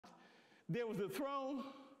there was a throne.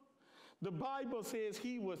 The Bible says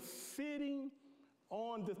he was sitting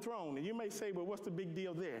on the throne. And you may say, well, what's the big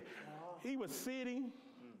deal there? He was sitting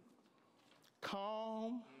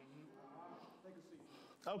calm.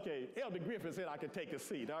 Okay, Elder Griffin said I could take a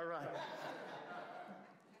seat. All right.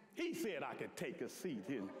 He said I could take a seat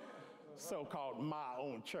in so-called my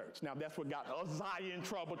own church. Now, that's what got Uzziah in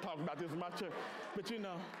trouble talking about this in my church. But you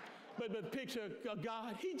know, but picture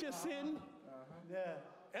God, he just sitting. Yeah.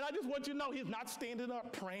 And I just want you to know he's not standing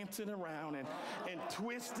up prancing around and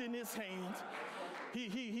twisting his hands.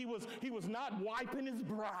 He was not wiping his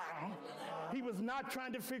brow. He was not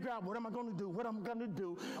trying to figure out what am I going to do, what I'm going to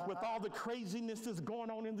do with all the craziness that's going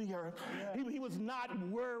on in the earth. He was not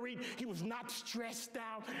worried. He was not stressed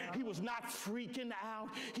out. He was not freaking out.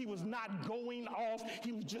 He was not going off.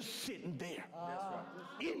 He was just sitting there.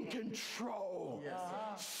 In control.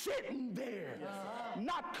 Sitting there.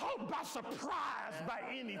 Not caught by surprise by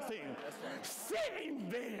anything. Sitting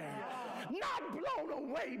there. Not blown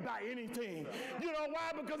away by anything. You know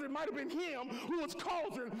why? Because it might have been him who was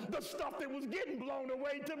causing the stuff that was getting blown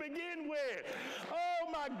away to begin with.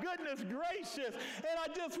 Oh my goodness gracious. And I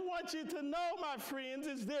just want you to know, my friends,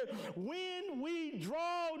 is that when we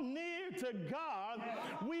draw near to God,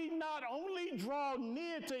 we not only draw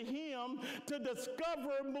near to him to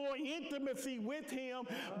discover more intimacy with him,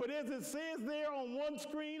 but as it says there on one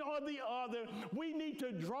screen or the other, we need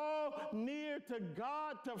to draw near to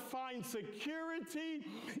God to find security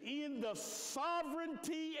in the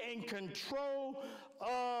sovereignty and control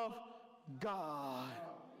of God.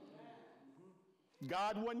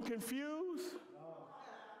 God wasn't confused.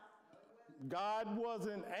 God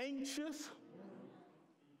wasn't anxious.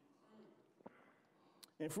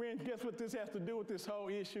 And friends, guess what this has to do with this whole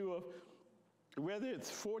issue of whether it's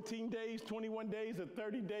 14 days, 21 days, or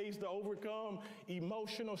 30 days to overcome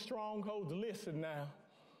emotional strongholds? Listen now.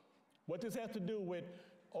 What this has to do with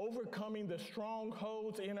overcoming the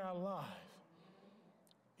strongholds in our lives.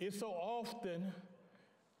 It's so often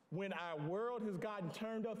when our world has gotten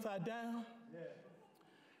turned upside down,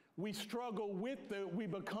 we struggle with it, we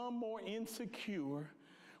become more insecure.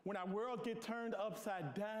 When our world gets turned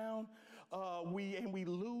upside down, we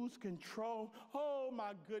lose control. Oh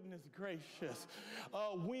my goodness gracious.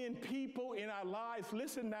 When people in our lives,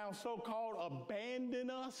 listen now, so-called abandon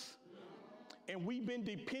us, and we've been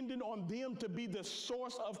dependent on them to be the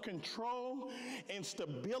source of control and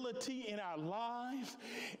stability in our lives,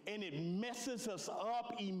 and it messes us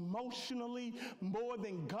up emotionally more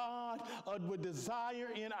than God would desire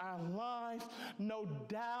in our lives. No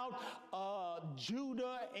doubt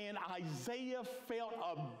Judah and Isaiah felt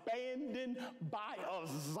abandoned by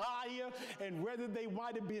Uzziah, and whether they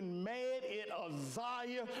might have been mad at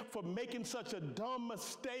Uzziah for making such a dumb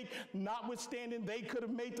mistake, notwithstanding they could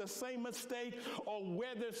have made the same mistake, or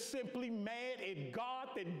whether simply mad at God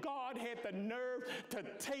that God had the nerve to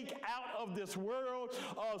take out of this world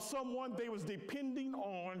someone they was depending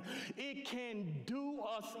on, it can do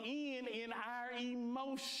us in our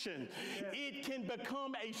emotion. It can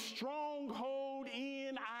become a stronghold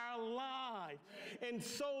in our life. And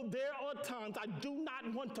so there are times I do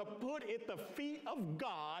not want to put at the feet of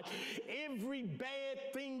God every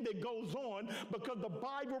bad thing that goes on, because the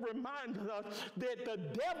Bible reminds us that the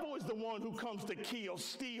devil is the one who comes to kill,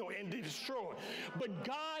 steal, and destroy. But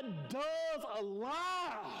God does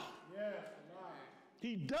allow.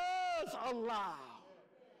 He does allow.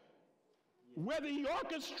 Whether he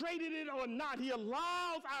orchestrated it or not, he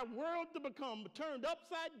allows our world to become turned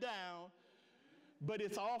upside down. But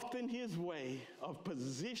it's often his way of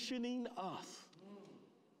positioning us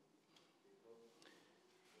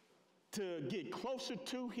to get closer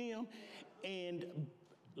to him and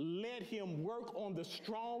let him work on the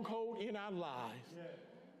stronghold in our lives,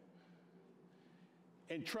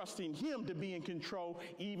 and trusting him to be in control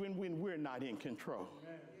even when we're not in control.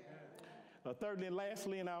 Thirdly and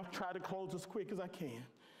lastly, and I'll try to close as quick as I can,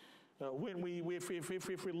 when we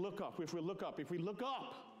look up,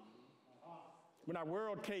 when our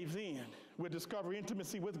world caves in, we'll discover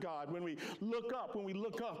intimacy with God. When we look up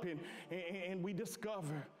and we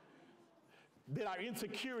discover that our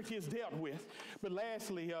insecurity is dealt with. But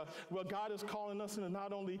lastly, God is calling us to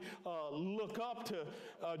not only look up, to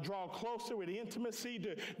draw closer with intimacy,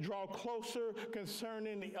 to draw closer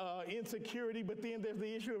concerning insecurity, but then there's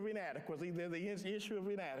the issue of inadequacy. There's the issue of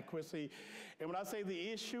inadequacy. And when I say the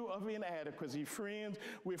issue of inadequacy, friends,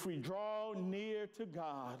 if we draw near to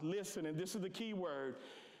God, listen, and this is the key word.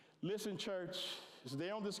 Listen, church, it's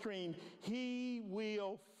there on the screen. He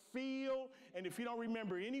will fill, and if you don't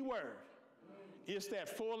remember any word, it's that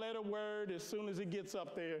four-letter word as soon as it gets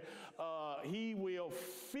up there. He will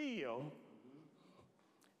fill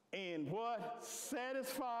and what?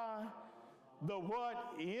 Satisfy the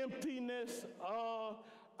what? Emptiness of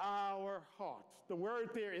our hearts. The word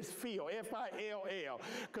there is fill, F-I-L-L.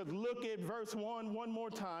 Because look at verse 1 one more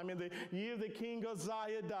time. In the year the king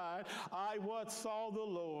Uzziah died, I what? Saw the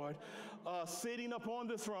Lord sitting upon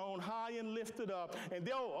the throne, high and lifted up. And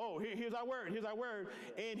here's our word. Here's our word.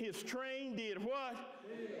 And his train did what?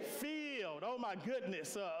 Filled. Oh my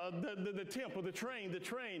goodness. The temple, the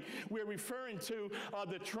train. We're referring to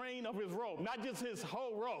the train of his robe, not just his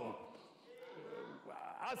whole robe.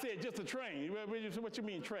 I said just a train. What you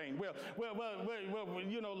mean train? Well,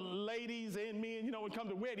 you know, ladies and men, you know, when it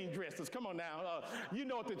comes to wedding dresses, come on now, you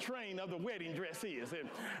know what the train of the wedding dress is. And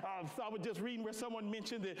so I was just reading where someone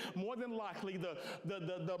mentioned that more than likely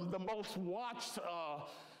the most watched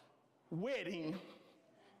wedding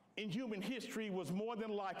in human history was more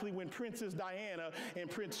than likely when Princess Diana and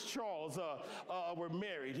Prince Charles were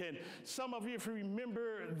married. And some of you, if you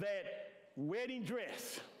remember that wedding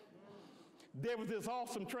dress, there was this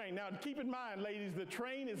awesome train. Now, keep in mind, ladies, the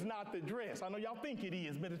train is not the dress. I know y'all think it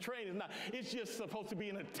is, but the train is not. It's just supposed to be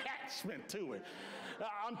an attachment to it.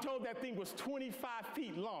 I'm told that thing was 25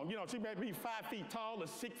 feet long. You know, she might be 5 feet tall or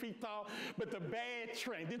 6 feet tall, but the bad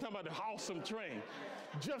train, they're talking about the awesome train.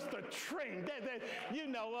 Just a train. You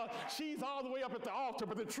know, she's all the way up at the altar,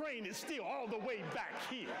 but the train is still all the way back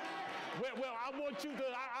here. Well, I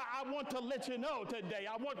want to let you know today.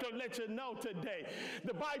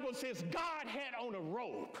 The Bible says God had on a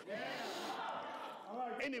robe.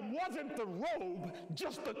 And it wasn't the robe,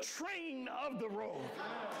 just the train of the robe.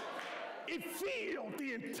 It filled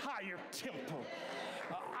the entire temple.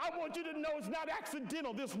 I want you to know it's not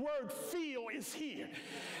accidental. This word fill is here.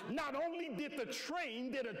 Not only did the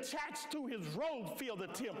train that attached to his robe fill the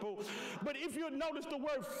temple, but if you notice, the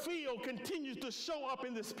word fill continues to show up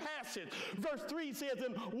in this passage. Verse 3 says,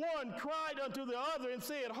 and one cried unto the other and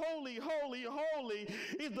said, holy, holy, holy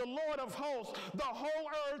is the Lord of hosts. The whole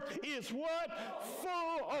earth is what?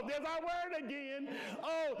 Full. Oh, there's our word again.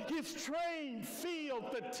 Oh, his train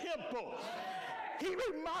filled the temple. He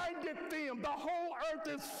reminded them the whole earth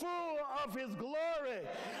is full of his glory.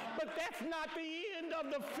 But that's not the end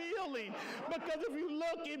of the feeling. Because if you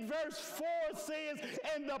look at verse 4, it says,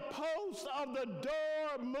 and the posts of the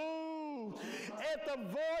door moved at the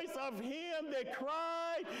voice of him that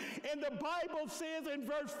cried. And the Bible says in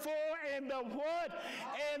verse 4, and the what?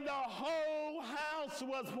 And the whole house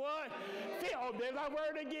was what? Filled. There's our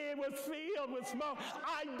word again, was filled with smoke.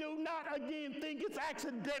 I do not again think it's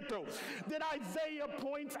accidental that Isaiah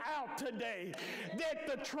points out today that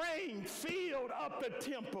the train filled up the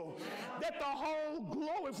temple, that the whole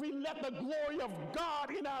glory, if we let the glory of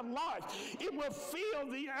God in our lives, it will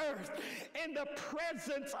fill the earth. And the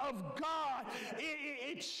presence of God,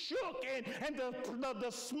 it shook, and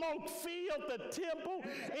the smoke filled the temple.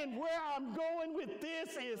 And where I'm going with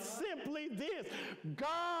this is simply this: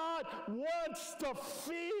 God wants to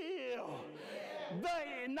fill.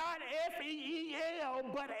 Not F-E-E-L,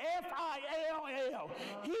 but F-I-L-L.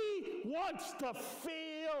 He wants to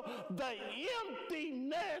fill the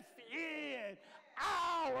emptiness in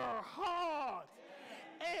our hearts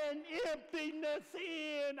and emptiness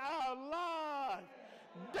in our lives.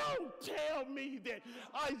 Don't tell me that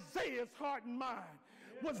Isaiah's heart and mind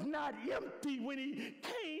was not empty when he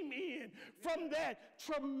came in from that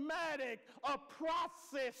traumatic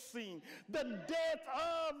processing, the death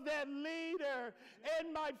of that leader.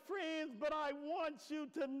 And my friends, but I want you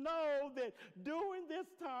to know that during this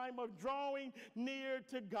time of drawing near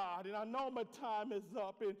to God, and I know my time is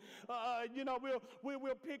up, and you know,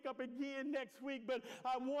 we'll pick up again next week, but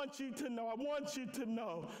I want you to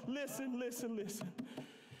know, listen.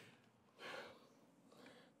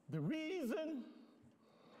 The reason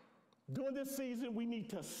during this season we need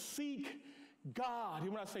to seek God,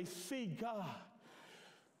 and when I say seek God,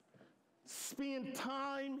 spend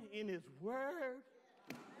time in his word,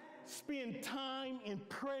 spend time in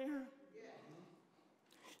prayer,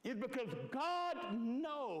 is because God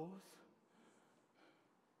knows.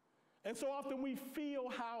 And so often we feel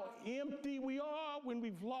how empty we are when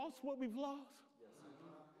we've lost what we've lost.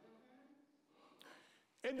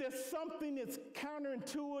 And there's something that's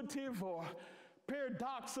counterintuitive or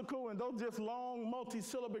paradoxical, and those just long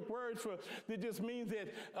multi-syllabic words that just means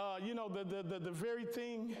that, you know, the very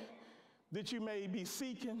thing that you may be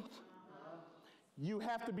seeking, you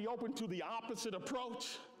have to be open to the opposite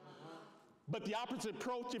approach. But the opposite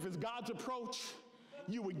approach, if it's God's approach,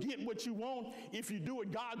 you will get what you want if you do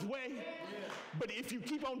it God's way. But if you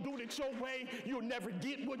keep on doing it your way, you'll never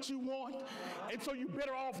get what you want. And so you're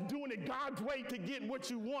better off doing it God's way to get what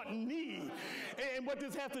you want and need. And what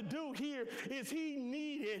this has to do here is he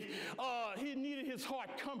needed his heart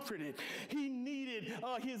comforted. He needed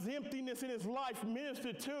his emptiness in his life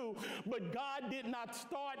ministered to. But God did not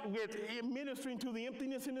start with ministering to the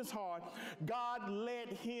emptiness in his heart. God let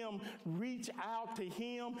him reach out to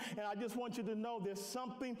him. And I just want you to know there's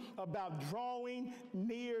something about drawing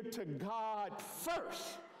near to God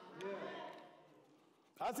first.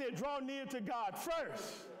 I said draw near to God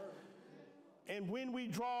first. And when we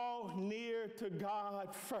draw near to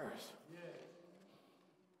God first,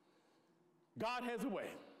 God has a way.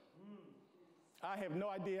 I have no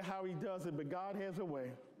idea how he does it, but God has a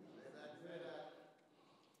way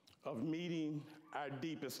of meeting our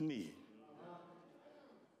deepest need.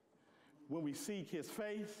 When we seek his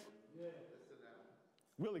face,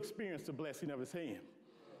 we'll experience the blessing of his hand.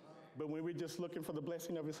 But when we're just looking for the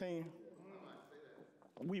blessing of his hand,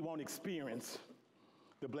 we won't experience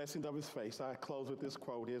the blessing of his face. I close with this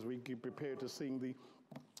quote as we get prepared to sing the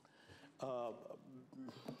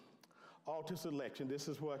altar selection. This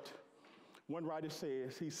is what one writer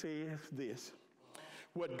says. He says this: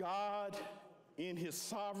 what God in his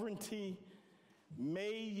sovereignty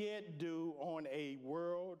may yet do on a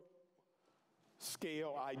world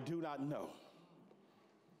scale, I do not know.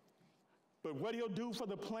 But what he'll do for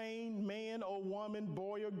the plain man or woman,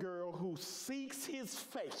 boy or girl who seeks his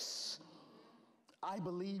face, I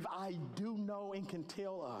believe I do know and can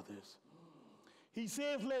tell others. He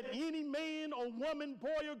says, let any man or woman,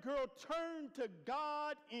 boy or girl turn to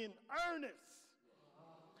God in earnest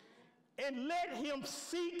and let him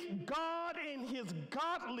seek God in his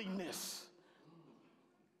godliness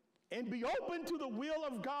and be open to the will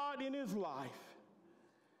of God in his life.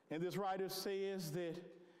 And this writer says that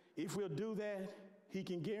if we'll do that, he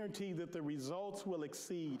can guarantee that the results will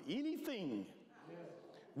exceed anything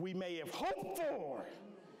we may have hoped for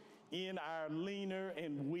in our leaner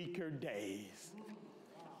and weaker days.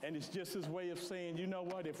 And it's just his way of saying, you know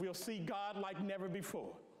what, if we'll see God like never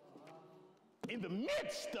before, in the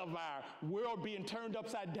midst of our world being turned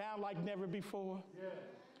upside down like never before,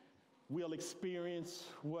 we'll experience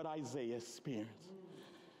what Isaiah experienced.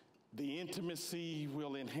 The intimacy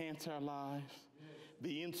will enhance our lives.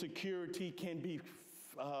 The insecurity can be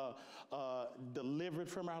delivered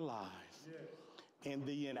from our lives. And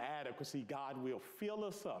the inadequacy, God will fill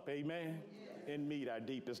us up, amen, and meet our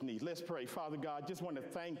deepest needs. Let's pray. Father God, just want to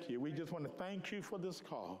thank you. We just want to thank you for this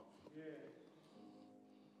call.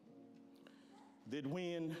 That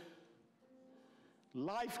when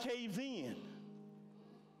life caves in,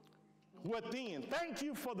 what then? Thank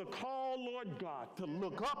you for the call, Lord God, to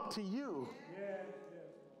look up to you.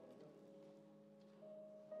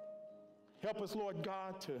 Help us, Lord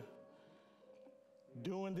God, to,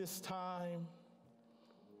 during this time,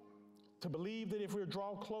 to believe that if we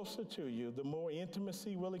draw closer to you, the more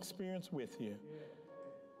intimacy we'll experience with you.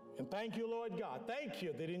 And thank you, Lord God. Thank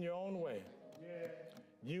you that in your own way,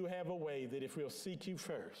 you have a way that if we'll seek you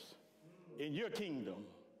first in your kingdom,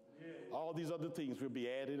 all these other things will be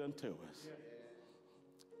added unto us.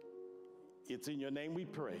 It's in your name we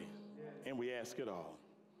pray, and we ask it all.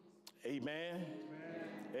 Amen.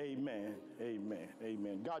 Amen. Amen.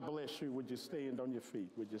 Amen. God bless you. Would you stand on your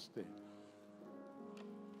feet? Would you stand?